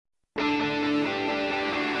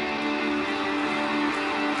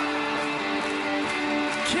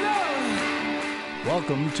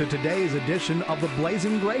Welcome to today's edition of the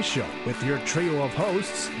Blazing Grace Show with your trio of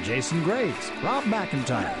hosts, Jason Grace, Rob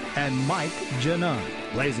McIntyre, and Mike Janung.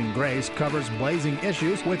 Blazing Grace covers blazing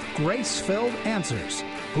issues with grace-filled answers.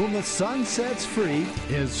 Whom the sun sets free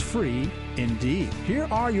is free indeed. Here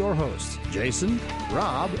are your hosts, Jason,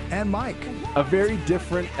 Rob, and Mike. A very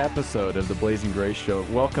different episode of the Blazing Grace Show.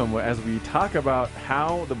 Welcome as we talk about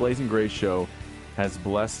how the Blazing Grace Show has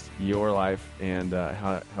blessed your life and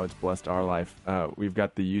how it's blessed our life. We've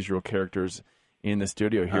got the usual characters in the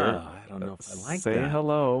studio here. I don't know if I like Say that.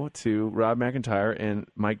 hello to Rob McIntyre and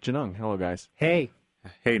Mike Janung. Hello, guys. Hey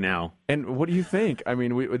now. And what do you think? I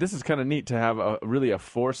mean, this is kind of neat to have really a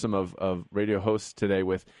foursome of radio hosts today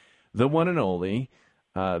with the one and only,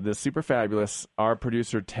 the super fabulous, our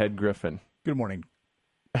producer, Ted Griffin. Good morning.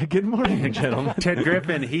 Good morning, gentlemen. Ted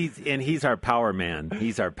Griffin, he's our power man.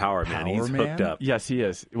 He's our power man. He's hooked up. Yes, he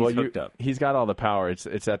is. He's hooked up. He's got all the power. It's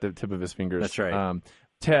at the tip of his fingers. That's right.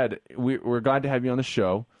 Ted, we're glad to have you on the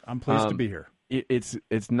show. I'm pleased to be here.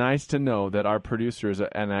 It's nice to know that our producer is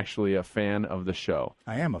actually a fan of the show.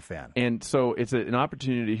 I am a fan. And so it's an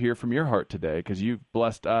opportunity to hear from your heart today, because you've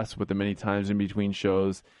blessed us with the many times in between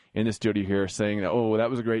shows in the studio here saying that, oh, that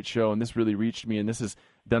was a great show, and this really reached me, and this has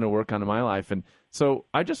done a work on my life. And so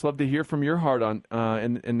I just love to hear from your heart on,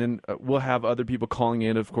 and then we'll have other people calling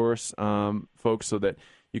in, of course, folks, so that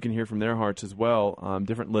you can hear from their hearts as well,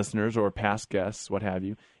 different listeners or past guests, what have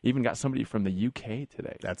you. Even got somebody from the UK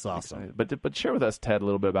today. That's awesome. But share with us, Ted, a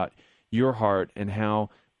little bit about your heart and how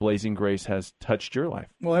Blazing Grace has touched your life.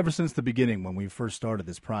 Well, ever since the beginning, when we first started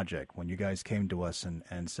this project, when you guys came to us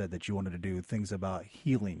and said that you wanted to do things about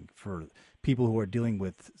healing for people who are dealing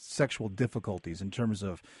with sexual difficulties in terms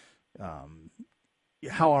of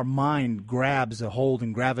how our mind grabs a hold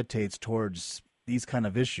and gravitates towards these kind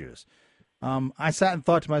of issues, I sat and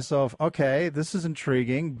thought to myself, okay, this is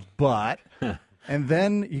intriguing, but... And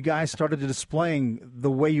then you guys started displaying the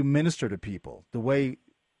way you minister to people, the way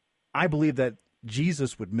I believe that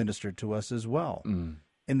Jesus would minister to us as well.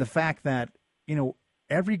 In the fact that,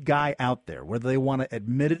 every guy out there, whether they want to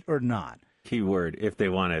admit it or not. Key word, if they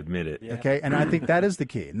want to admit it. Yeah. Okay, and I think that is the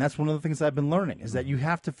key. And that's one of the things I've been learning, is that you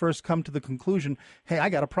have to first come to the conclusion, hey, I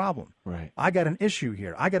got a problem. Right. I got an issue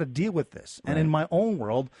here. I got to deal with this. And in my own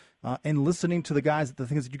world, in listening to the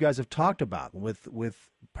things that you guys have talked about with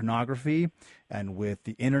pornography and with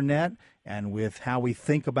the internet and with how we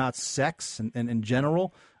think about sex and in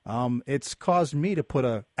general, it's caused me to put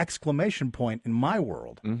a exclamation point in my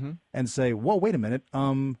world and say, whoa, wait a minute.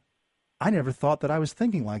 I never thought that I was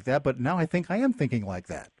thinking like that, but now I think I am thinking like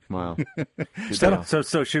that. Wow.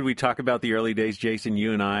 So should we talk about the early days, Jason,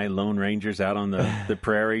 you and I, Lone Rangers out on the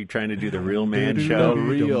prairie trying to do the Real Man Show? The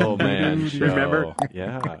Real Man Show. Remember?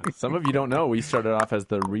 Yeah. Some of you don't know, we started off as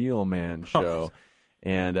the Real Man Show.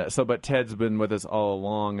 And but Ted's been with us all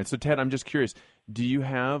along. And so, Ted, I'm just curious, do you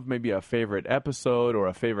have maybe a favorite episode or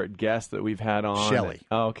a favorite guest that we've had on? Shelley.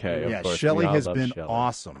 Okay, of course. Shelley has love been Shelley.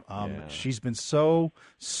 awesome. She's been so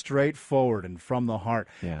straightforward and from the heart.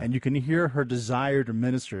 Yeah. And you can hear her desire to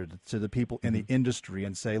minister to the people in the industry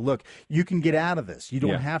and say, look, you can get out of this. You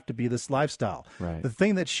don't have to be this lifestyle. Right. The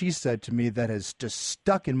thing that she said to me that has just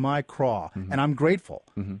stuck in my craw, and I'm grateful,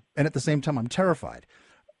 and at the same time I'm terrified,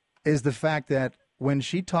 is the fact that when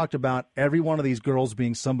she talked about every one of these girls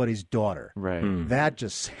being somebody's daughter, Right. that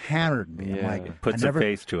just hammered me. Yeah. I'm like, Puts a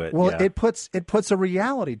face to it. Well, yeah. it puts a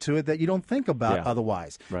reality to it that you don't think about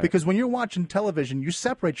otherwise. Right. Because when you're watching television, you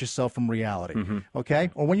separate yourself from reality.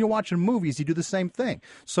 Okay? Or when you're watching movies, you do the same thing.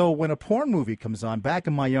 So when a porn movie comes on, back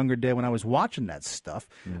in my younger day when I was watching that stuff,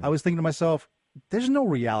 I was thinking to myself, there's no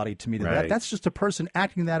reality to me to that. Right. That's just a person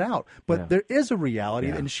acting that out. But there is a reality,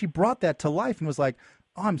 and she brought that to life and was like,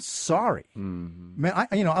 oh, I'm sorry. Man,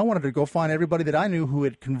 I wanted to go find everybody that I knew who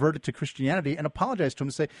had converted to Christianity and apologize to them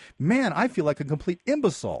and say, man, I feel like a complete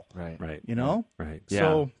imbecile. Right. Right. You know? Right.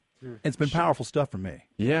 So it's been powerful stuff for me.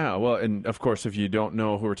 Yeah, well, and of course, if you don't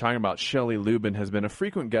know who we're talking about, Shelley Lubin has been a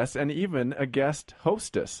frequent guest and even a guest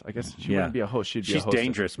hostess. I guess she wouldn't be a host; she'd be a She's hostess.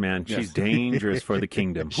 dangerous, man. Yes. She's dangerous for the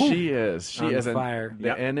kingdom. She is. She on is. fire.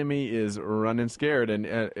 The enemy is running scared.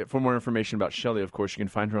 And for more information about Shelley, of course, you can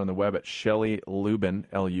find her on the web at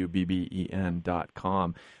ShelleyLubben,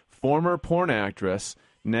 LUBBEN.com. Former porn actress.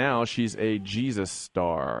 Now she's a Jesus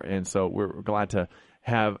star, and so we're glad to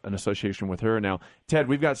have an association with her. Now, Ted,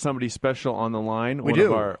 we've got somebody special on the line. We do.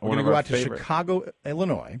 We're going to go out to Chicago,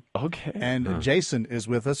 Illinois. Okay. And Jason is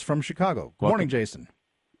with us from Chicago. Good morning, Jason.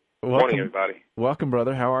 Good morning, everybody. Welcome,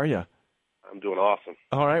 brother. How are you? I'm doing awesome.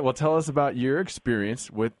 All right. Well, tell us about your experience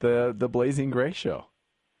with the Blazing Grace Show.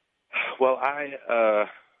 Well, I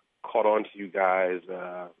caught on to you guys,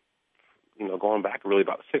 going back really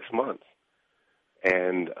about 6 months.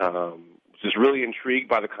 and just really intrigued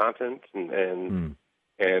by the content and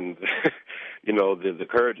you know, the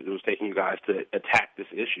courage it was taking you guys to attack this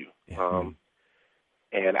issue. Yeah.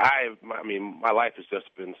 And I mean, my life has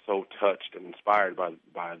just been so touched and inspired by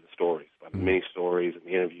the stories, by the many stories and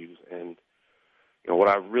the interviews. And, you know, what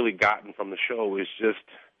I've really gotten from the show is just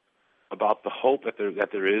about the hope that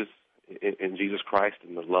there is in Jesus Christ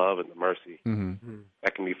and the love and the mercy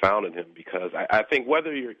that can be found in him. Because I think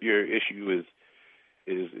whether your issue is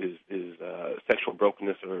sexual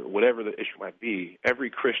brokenness or whatever the issue might be, every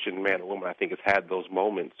Christian man or woman, I think, has had those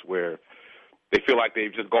moments where they feel like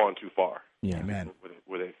they've just gone too far. Yeah. Amen.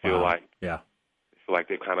 Where they feel like yeah. they feel like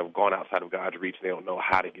they've kind of gone outside of God's reach and they don't know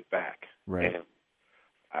how to get back. Right. And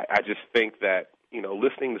I just think that, you know,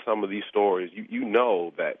 listening to some of these stories, you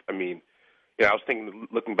know that, I mean, you know, I was thinking,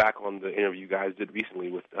 looking back on the interview you guys did recently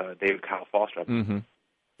with David Kyle Foster.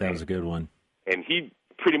 That was a good one. And he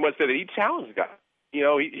pretty much said that he challenged God. You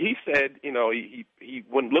know, he said, you know, he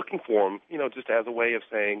went looking for him, you know, just as a way of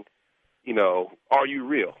saying, you know, are you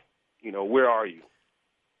real? You know, where are you?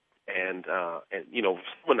 And you know,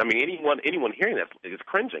 anyone hearing that is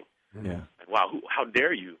cringing. Yeah. Like, wow, how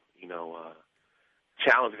dare you, you know,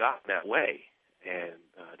 challenge God in that way? And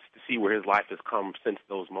just to see where his life has come since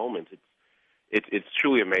those moments, it's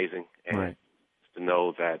truly amazing. And just to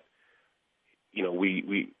know that, you know,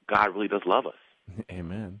 God really does love us.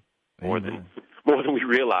 Amen. More than we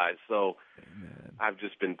realize. So I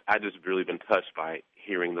just really been touched by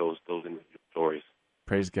hearing those individual stories.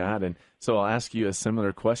 Praise God. And so I'll ask you a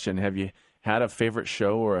similar question. Have you had a favorite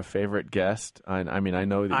show or a favorite guest? I mean, I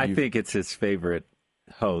know that I think it's his favorite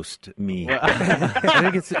host, me. I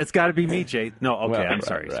think it's got to be me, Jay. No, okay, Well, I'm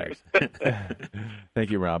sorry.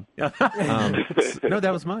 Thank you, Rob. No, that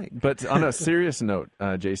was mine. But on a serious note,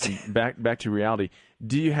 Jason, back to reality.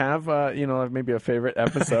 Do you have, you know, maybe a favorite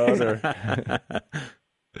episode? Or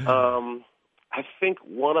I think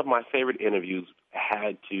one of my favorite interviews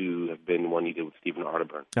had to have been one you did with Stephen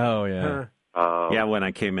Arterburn. Oh, yeah. Yeah, when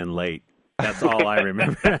I came in late. That's all I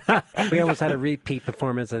remember. We almost had a repeat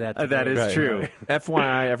performance of that. That is true.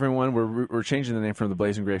 FYI, everyone, we're changing the name from the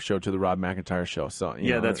Blazing Grace Show to the Rob McIntyre Show. So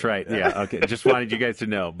you know, that's right. Yeah, okay. Just wanted you guys to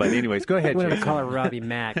know. But anyways, go ahead, We're going to Jason. call her Robbie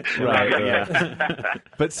Mack. Right. Yeah.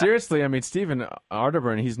 But seriously, I mean, Stephen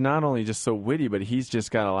Arterburn, he's not only just so witty, but he's just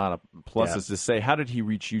got a lot of pluses to say. How did he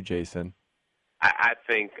reach you, Jason? I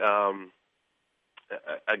think,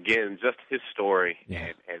 again, just his story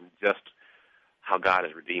and just how God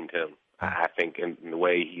has redeemed him. I think in the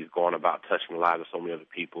way he's gone about touching the lives of so many other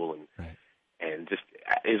people and just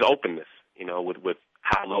his openness, you know, with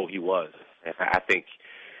how low he was. And I think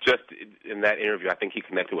just in that interview, I think he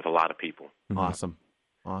connected with a lot of people. Awesome.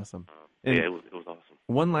 And yeah, it was awesome.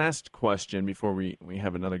 One last question before we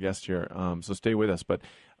have another guest here, so stay with us. But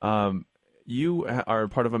you are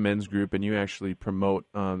part of a men's group, and you actually promote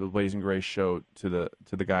the Blazing Grace Show to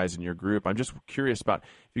the guys in your group. I'm just curious about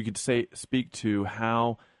if you could speak to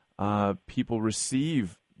how people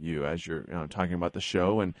receive you as you're talking about the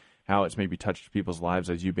show and how it's maybe touched people's lives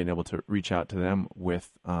as you've been able to reach out to them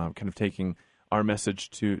with kind of taking our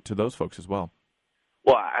message to those folks as well.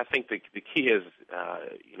 Well, I think the key is,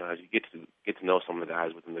 you know, as you get to know some of the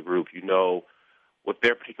guys within the group, you know what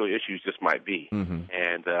their particular issues just might be.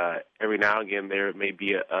 And every now and again there may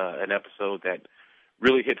be an episode that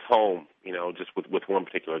really hits home, you know, just with one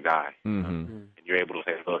particular guy. And you're able to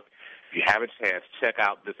say, look, if you have a chance, check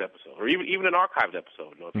out this episode, or even an archived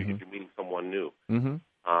episode. You know, if you're meeting someone new, you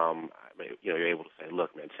know, you're able to say,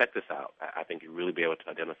 "Look, man, check this out." I think you'll really be able to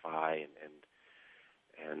identify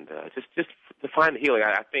and just to find healing.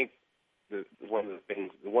 I think one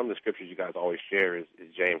of the scriptures you guys always share is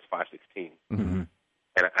James 5:16, and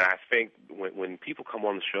I think when people come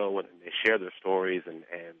on the show and they share their stories and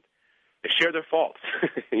they share their faults,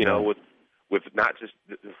 you know, with not just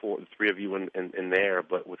the three of you in there,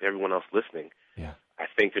 but with everyone else listening. Yeah, I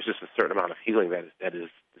think there's just a certain amount of healing that is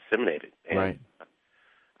disseminated. And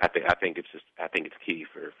I think it's key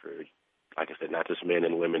for like I said, not just men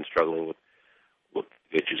and women struggling with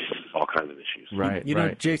issues, all kinds of issues. Right. You know,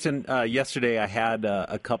 Jason, yesterday I had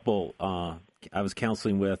a couple I was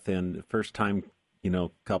counseling with, and first time, you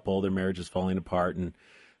know, couple, their marriage is falling apart, and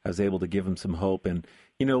I was able to give them some hope. And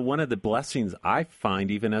you know, one of the blessings I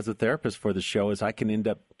find, even as a therapist for the show, is I can end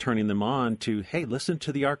up turning them on to, hey, listen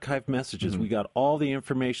to the archived messages. We got all the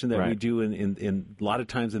information that we do in a lot of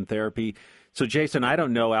times in therapy. So, Jason, I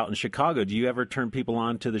don't know, out in Chicago, do you ever turn people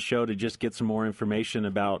on to the show to just get some more information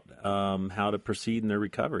about how to proceed in their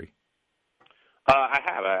recovery? I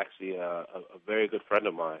have. Actually, a very good friend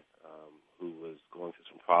of mine who was going through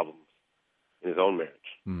some problems in his own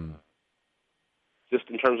marriage. Just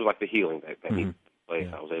in terms of like the healing that place,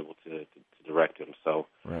 Yeah. I was able to direct him. So,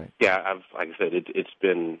 Right. yeah, like I said, it's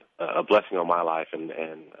been a blessing on my life, and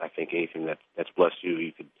I think anything that's blessed you,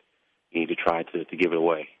 you need to try to give it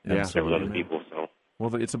away Yeah. to other people. So,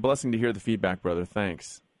 Well, it's a blessing to hear the feedback, brother.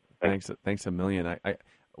 Thanks a million.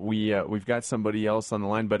 We've got somebody else on the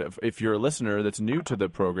line, but if you're a listener that's new to the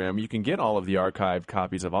program, you can get all of the archived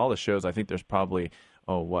copies of all the shows. I think there's probably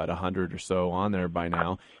 100 or so on there by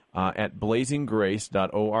now at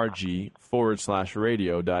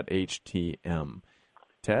blazinggrace.org/radio.htm.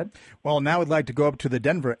 Ted? Well, now we'd like to go up to the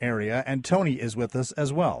Denver area, and Tony is with us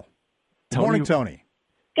as well. Good Tony- morning, Tony.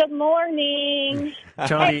 Good morning.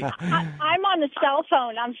 Tony, Hey, I'm on the cell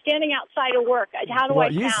phone. I'm standing outside of work. How do I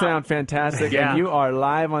You sound? sound fantastic, Yeah. and you are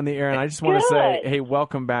live on the air. And I just want to say, Good. hey,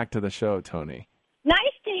 welcome back to the show, Tony. Nice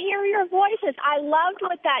to hear your voices. I loved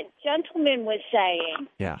what that gentleman was saying.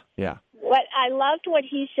 Yeah. I loved what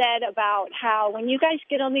he said about how when you guys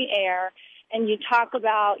get on the air and you talk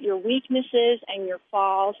about your weaknesses and your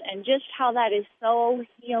falls and just how that is so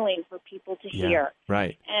healing for people to hear.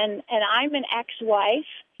 Right. And I'm an ex-wife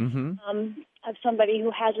Mm-hmm. of somebody who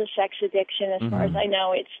has a sex addiction. As far as I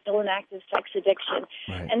know, it's still an active sex addiction.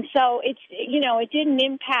 Right. And so it's, it didn't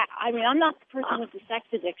impact. I mean, I'm not the person with the sex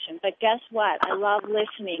addiction, but guess what? I love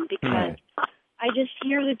listening because I just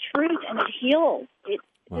hear the truth and it heals.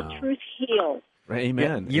 The truth heals.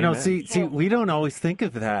 Amen. You know, Amen. see, we don't always think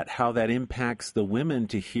of that, how that impacts the women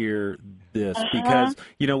to hear this, because,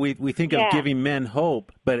 we think of giving men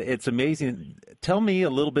hope, but it's amazing. Tell me a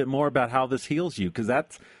little bit more about how this heals you, because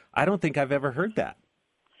I don't think I've ever heard that.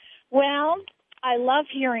 Well, I love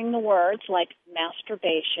hearing the words like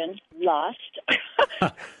masturbation, lust,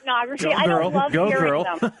 pornography. Go, I girl. don't love Go, hearing girl.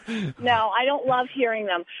 them. No, I don't love hearing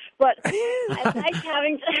them. But I like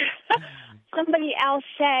having somebody else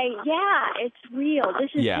say, yeah, it's real. This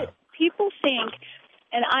is people think,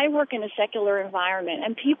 and I work in a secular environment,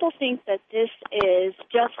 and people think that this is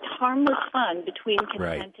just harmless fun between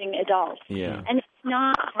consenting adults. Yeah. And it's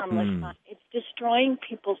not harmless fun. It's destroying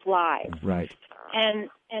people's lives. Right. And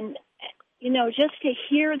just to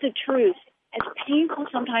hear the truth, as painful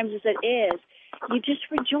sometimes as it is, you just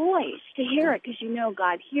rejoice to hear it because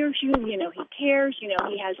God hears you, He cares, He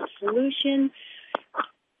has a solution.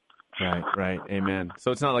 Right. Amen.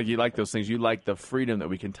 So it's not like you like those things. You like the freedom that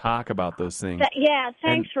we can talk about those things.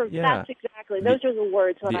 Thanks for that's exactly. Those are the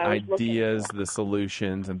words that the I was ideas, looking for. the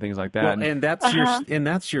solutions, and things like that. Well, and that's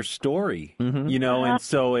your story, and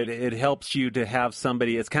so it helps you to have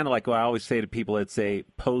somebody. It's kind of like what I always say to people. It's a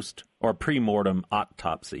post or pre-mortem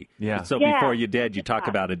autopsy. Yeah. So before you're dead, you talk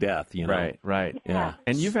about a death. Right. Yeah.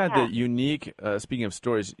 And you've had the unique. Speaking of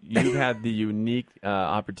stories, you've had the unique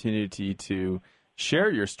opportunity to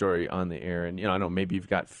share your story on the air, and I know maybe you've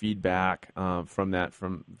got feedback from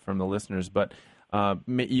the listeners, but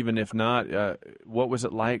even if not, what was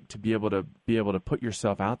it like to be able to put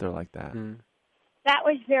yourself out there like that? That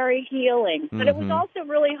was very healing, but it was also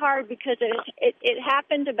really hard because it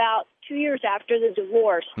happened about 2 years after the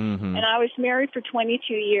divorce, and I was married for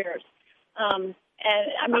 22 years. And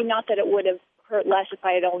I mean, not that it would have hurt less if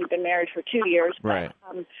I had only been married for 2 years, but Right.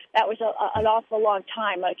 That was an awful long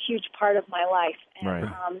time, a huge part of my life. And, Right.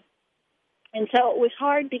 And so it was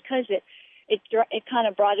hard because it kind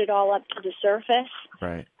of brought it all up to the surface.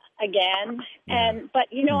 Right. Again, but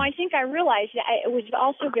I think I realized that it was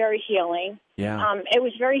also very healing. Yeah. It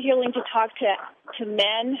was very healing to talk to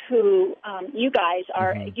men who you guys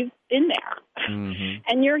are. You've been there,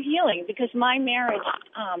 and you're healing because my marriage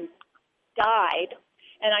died,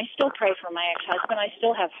 and I still pray for my ex-husband. I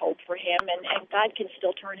still have hope for him, and God can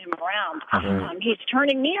still turn him around. He's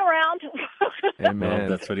turning me around. Amen. Well,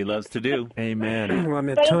 that's what he loves to do. Amen. Well, I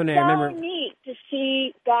mean, But Tony, it's I so remember. neat to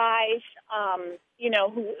see guys,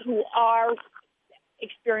 who are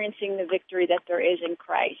experiencing the victory that there is in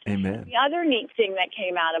Christ. Amen. The other neat thing that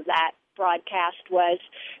came out of that broadcast was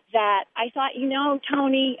that I thought,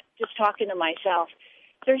 Tony, just talking to myself,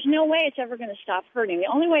 there's no way it's ever going to stop hurting. The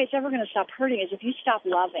only way it's ever going to stop hurting is if you stop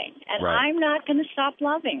loving. And Right. I'm not going to stop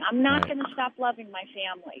loving. I'm not Right. going to stop loving my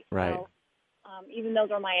family. Right. So, even though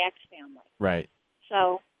they're my ex-family. Right.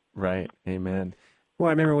 So, Right. Amen. Well,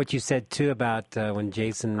 I remember what you said too about when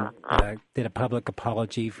Jason did a public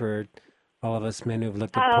apology for all of us men who've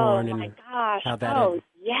looked at porn my and gosh. how that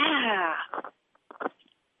yeah.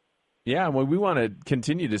 Yeah, well, we want to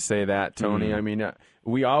continue to say that, Tony. I mean,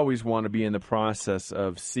 we always want to be in the process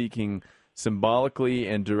of seeking symbolically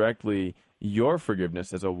and directly your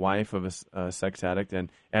forgiveness as a wife of a sex addict,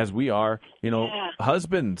 and as we are,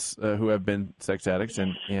 husbands who have been sex addicts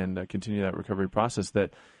and continue that recovery process.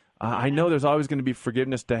 That I know there's always going to be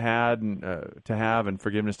forgiveness to have and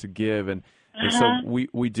forgiveness to give, and so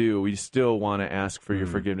we still want to ask for your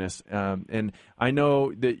forgiveness, and I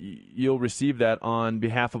know that you'll receive that on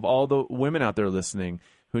behalf of all the women out there listening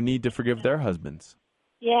who need to forgive their husbands.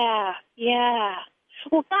 Yeah.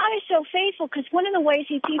 Well, God is so faithful because one of the ways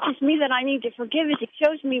He teaches me that I need to forgive is He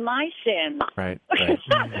shows me my sin. Right.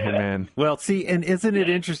 Amen. Well, see, and isn't it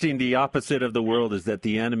interesting? The opposite of the world is that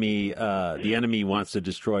the enemy wants to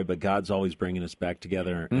destroy, but God's always bringing us back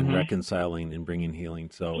together and reconciling and bringing healing.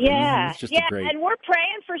 So it's just a great. And we're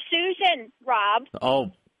praying for Susan, Rob.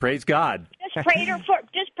 Oh, praise God! Just prayed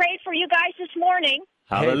for you guys this morning.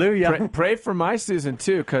 Hallelujah! Hey, pray for my Susan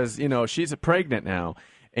too, because she's pregnant now.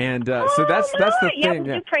 And so that's the thing. Yeah, we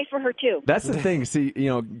do pray for her too. That's the thing. See,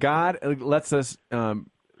 God lets us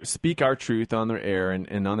speak our truth on the air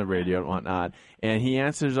and on the radio and whatnot, and He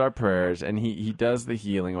answers our prayers, and He does the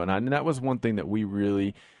healing and whatnot. And that was one thing that we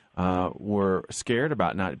really were scared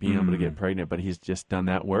about, not being able to get pregnant, but He's just done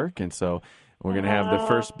that work, and so we're going to have the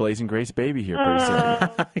first Blazing Grace baby here pretty soon.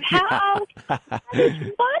 How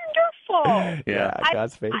wonderful! Yeah,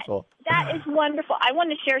 God's faithful. That is wonderful. I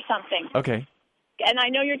want to share something. Okay. And I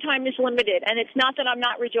know your time is limited, and it's not that I'm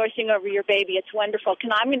not rejoicing over your baby. It's wonderful.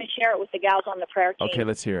 I'm going to share it with the gals on the prayer team. Okay,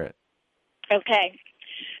 let's hear it. Okay.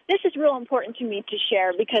 This is real important to me to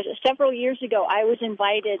share because several years ago I was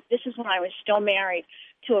invited, this is when I was still married,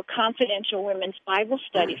 to a confidential women's Bible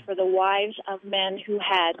study for the wives of men who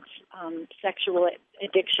had sexual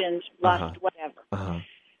addictions, lust, whatever.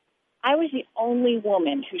 I was the only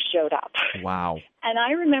woman who showed up. Wow. And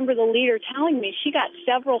I remember the leader telling me she got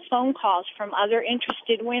several phone calls from other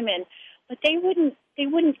interested women, but they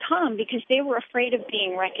wouldn't come because they were afraid of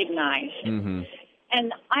being recognized. Mm-hmm.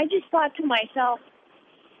 And I just thought to myself,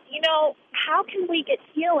 how can we get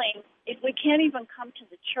healing if we can't even come to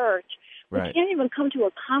the church? Right. We can't even come to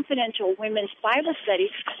a confidential women's Bible study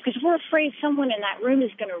because we're afraid someone in that room is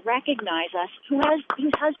going to recognize us whose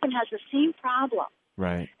husband has the same problem.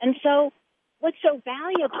 Right. And so what's so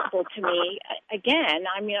valuable to me, again,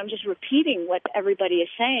 I'm just repeating what everybody is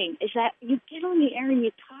saying, is that you get on the air and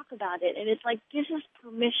you talk about it, and it's like gives us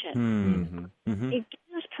permission. Mm-hmm. It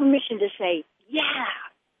gives us permission to say, yeah,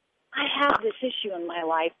 I have this issue in my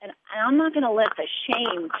life, and I'm not going to let the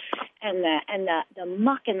shame and the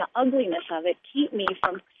muck and the ugliness of it keep me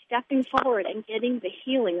from stepping forward and getting the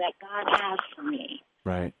healing that God has for me.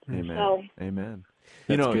 Right. Amen. So, Amen.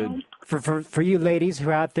 That's good. For you ladies who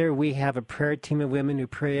are out there, we have a prayer team of women who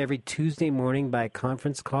pray every Tuesday morning by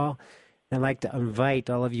conference call. And I'd like to invite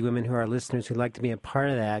all of you women who are listeners who'd like to be a part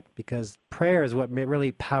of that, because prayer is what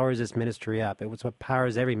really powers this ministry up. It's what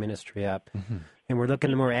powers every ministry up. Mm-hmm. And we're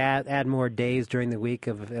looking to add more days during the week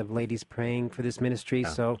of ladies praying for this ministry.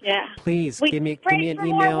 So please give me an email. We prayed for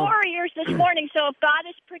more warriors this morning. So if God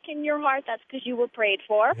is pricking your heart, that's because you were prayed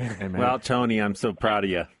for. Amen. Well, Tony, I'm so proud of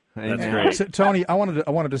you. That's Amen. great. So, Tony, I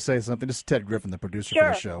wanted to say something. This is Ted Griffin, the producer for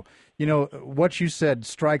the show. What you said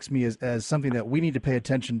strikes me as something that we need to pay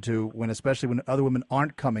attention to especially when other women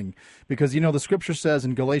aren't coming, because the Scripture says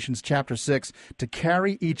in Galatians chapter 6 to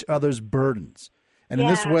carry each other's burdens. And in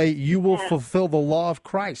this way, you will fulfill the law of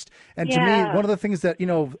Christ. And to me, one of the things that,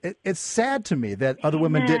 it's sad to me that other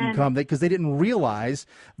women didn't come because they didn't realize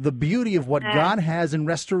the beauty of what God has in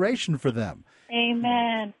restoration for them.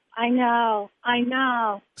 Amen. I know.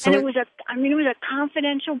 So and it was a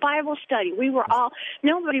confidential Bible study. We were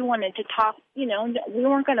nobody wanted to talk, we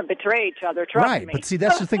weren't going to betray each other, trust me. Right, but see,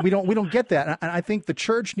 that's the thing, we don't get that. And I think the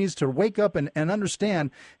church needs to wake up and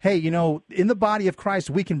understand, hey, in the body of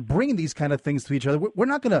Christ, we can bring these kind of things to each other. We're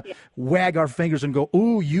not going to wag our fingers and go,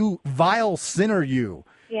 ooh, you vile sinner, you.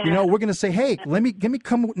 Yeah. We're going to say, hey, let me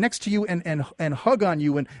come next to you and hug on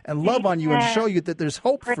you and love on you and show you that there's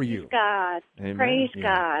hope for you. Praise God. Amen. Praise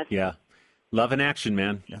God. Yeah. Love and action,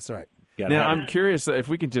 man. That's right. Now, I'm curious if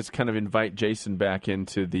we can just kind of invite Jason back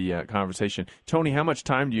into the conversation. Tony, how much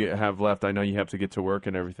time do you have left? I know you have to get to work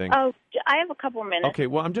and everything. Oh, I have a couple of minutes. Okay,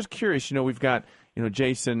 well, I'm just curious. We've got,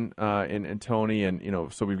 Jason and Tony, and,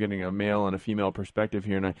 so we're getting a male and a female perspective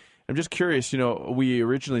here. And I'm just curious, we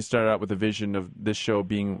originally started out with the vision of this show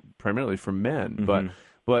being primarily for men,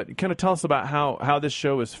 but kind of tell us about how this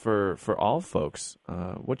show is for all folks.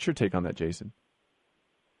 What's your take on that, Jason?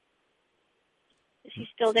 Is he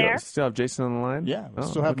still there? Still have Jason on the line? Yeah, we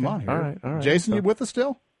still have him on here. All right. Jason, you with us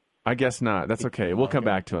still? I guess not. That's okay. We'll come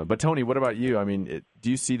back to him. But Tony, what about you? I mean, do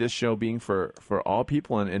you see this show being for all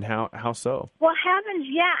people, and how so? Well, heavens,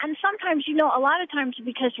 yeah. And sometimes, a lot of times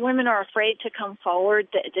because women are afraid to come forward,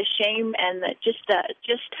 the shame and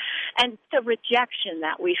and the rejection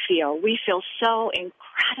that we feel so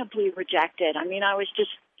incredibly rejected. I mean, I was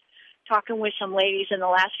just talking with some ladies in the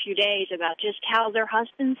last few days about just how their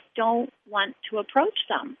husbands don't want to approach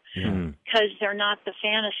them because they're not the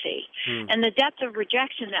fantasy. And the depth of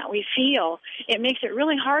rejection that we feel, it makes it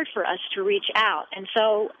really hard for us to reach out. And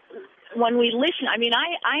so when we listen, I mean,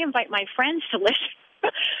 I invite my friends to listen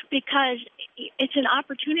because it's an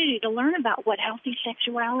opportunity to learn about what healthy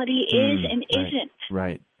sexuality is and isn't.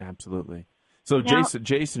 Right, absolutely. So, now,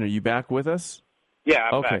 Jason, are you back with us? Yeah,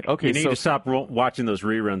 I'm okay. back. Okay, you need to stop watching those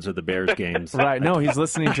reruns of the Bears games. Right. No, he's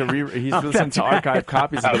listening to listening to archived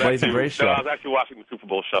copies of the Blazing Grace show. No, I was actually watching the Super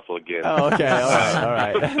Bowl Shuffle again. Oh, okay. All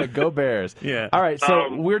right. Go Bears. Yeah. All right.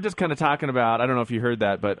 So we're just kind of talking about. I don't know if you heard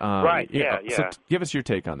that, but right. Yeah. So give us your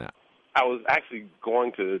take on that. I was actually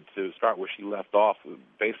going to start where she left off.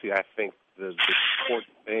 Basically, I think the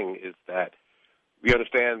important thing is that we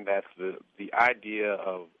understand that the idea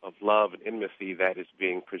of love and intimacy that is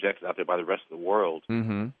being projected out there by the rest of the world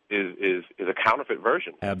is a counterfeit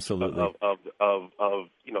version, absolutely, of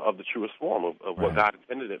the truest form of what God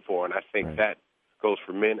intended it for, and I think that goes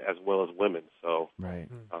for men as well as women. So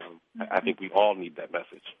I think we all need that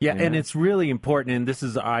message. Yeah, and it's really important, and this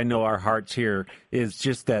is, I know our hearts here, is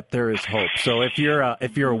just that there is hope. So if you're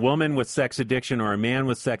a woman with sex addiction or a man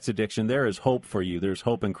with sex addiction, there is hope for you. There's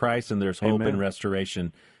hope in Christ, and there's hope in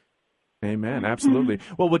restoration. Amen. Absolutely.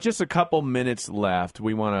 Well, with just a couple minutes left,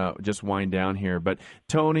 we want to just wind down here. But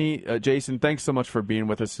Tony, Jason, thanks so much for being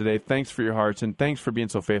with us today. Thanks for your hearts, and thanks for being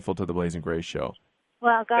so faithful to the Blazing Grace show.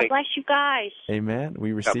 Well, God bless you guys. Amen.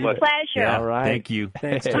 We receive it. Pleasure. Yeah, all right. Thank you.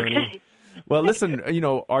 Thanks, Tony. Okay. Well, listen,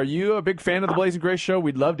 are you a big fan of the Blazing Grace show?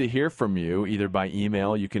 We'd love to hear from you, either by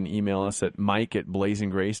email. You can email us at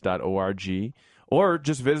mike@blazinggrace.org, or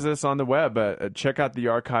just visit us on the web. Check out the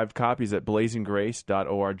archived copies at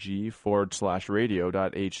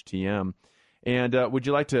blazinggrace.org/radio.htm. And would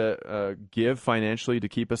you like to give financially to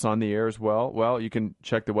keep us on the air as well? Well, you can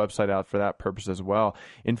check the website out for that purpose as well.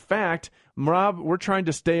 In fact, Rob, we're trying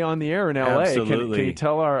to stay on the air in L.A. Absolutely. Can you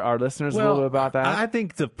tell our listeners a little bit about that? I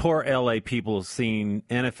think the poor L.A. people have seen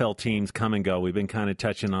NFL teams come and go. We've been kind of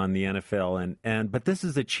touching on the NFL, but this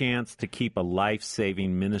is a chance to keep a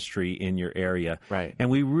life-saving ministry in your area. Right. And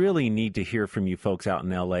we really need to hear from you folks out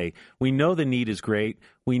in L.A. We know the need is great.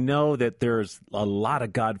 We know that there's a lot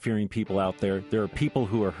of God-fearing people out there. There are people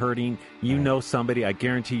who are hurting. You know somebody. I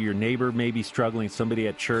guarantee your neighbor may be struggling. Somebody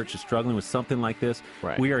at church is struggling with something like this.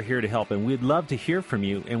 Right. We are here to help, and we'd love to hear from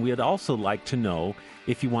you, and we'd also like to know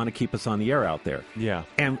if you want to keep us on the air out there. Yeah.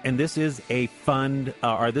 And this is a fund,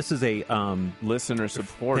 or this is a... listener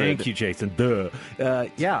supported. Thank you, Jason. Duh.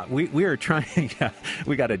 We are trying... Yeah,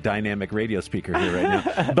 we got a dynamic radio speaker here right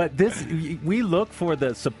now. But we look for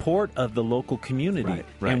the support of the local community.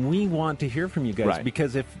 Right. And we want to hear from you guys,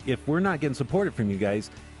 because if we're not getting supported from you guys,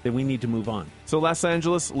 then we need to move on. So Los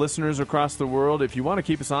Angeles listeners across the world, if you want to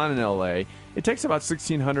keep us on in L.A., it takes about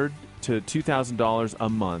 $1,600 to $2,000 a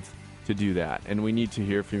month to do that. And we need to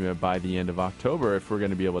hear from you by the end of October if we're going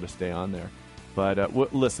to be able to stay on there. But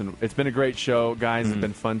listen, it's been a great show, guys. It's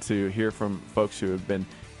been fun to hear from folks who have been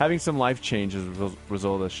having some life changes as a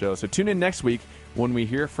result of the show. So tune in next week when we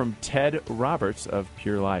hear from Ted Roberts of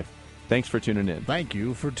Pure Life. Thanks for tuning in. Thank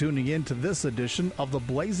you for tuning in to this edition of the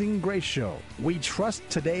Blazing Grace Show. We trust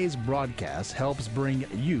today's broadcast helps bring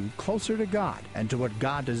you closer to God and to what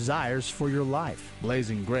God desires for your life.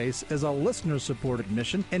 Blazing Grace is a listener-supported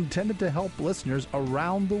mission intended to help listeners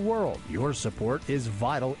around the world. Your support is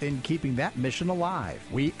vital in keeping that mission alive.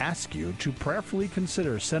 We ask you to prayerfully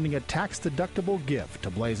consider sending a tax-deductible gift to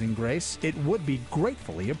Blazing Grace. It would be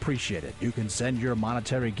gratefully appreciated. You can send your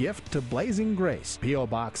monetary gift to Blazing Grace, P.O.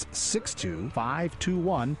 Box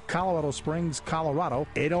 62521, Colorado Springs, Colorado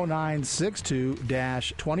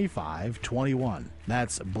 80962-2521.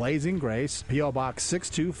 That's Blazing Grace, P.O. Box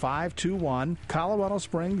 62521, Colorado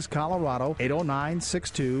Springs, Colorado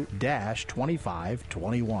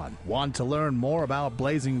 80962-2521. Want to learn more about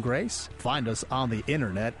Blazing Grace? Find us on the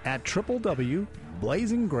internet at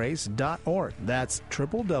www.blazinggrace.org. That's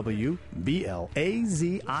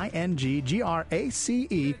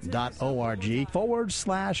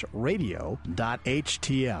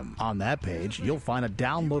www.blazinggrace.org/radio.htm. On that page, you'll find a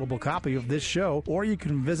downloadable copy of this show, or you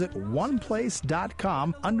can visit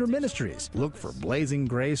oneplace.com under Ministries. Look for Blazing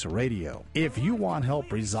Grace Radio. If you want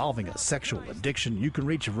help resolving a sexual addiction, you can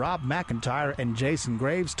reach Rob McIntyre and Jason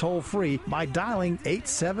Graves toll-free by dialing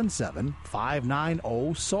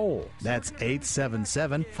 877-590-SOUL. That's 877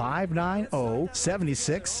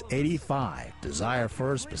 877-590-7685. Desire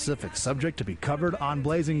for a specific subject to be covered on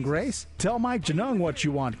Blazing Grace? Tell Mike Genung what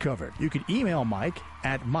you want covered. You can email Mike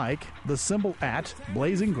at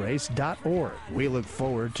blazinggrace.org. We look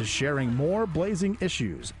forward to sharing more blazing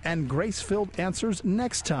issues and grace-filled answers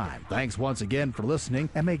next time. Thanks once again for listening,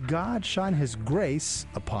 and may God shine His grace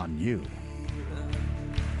upon you.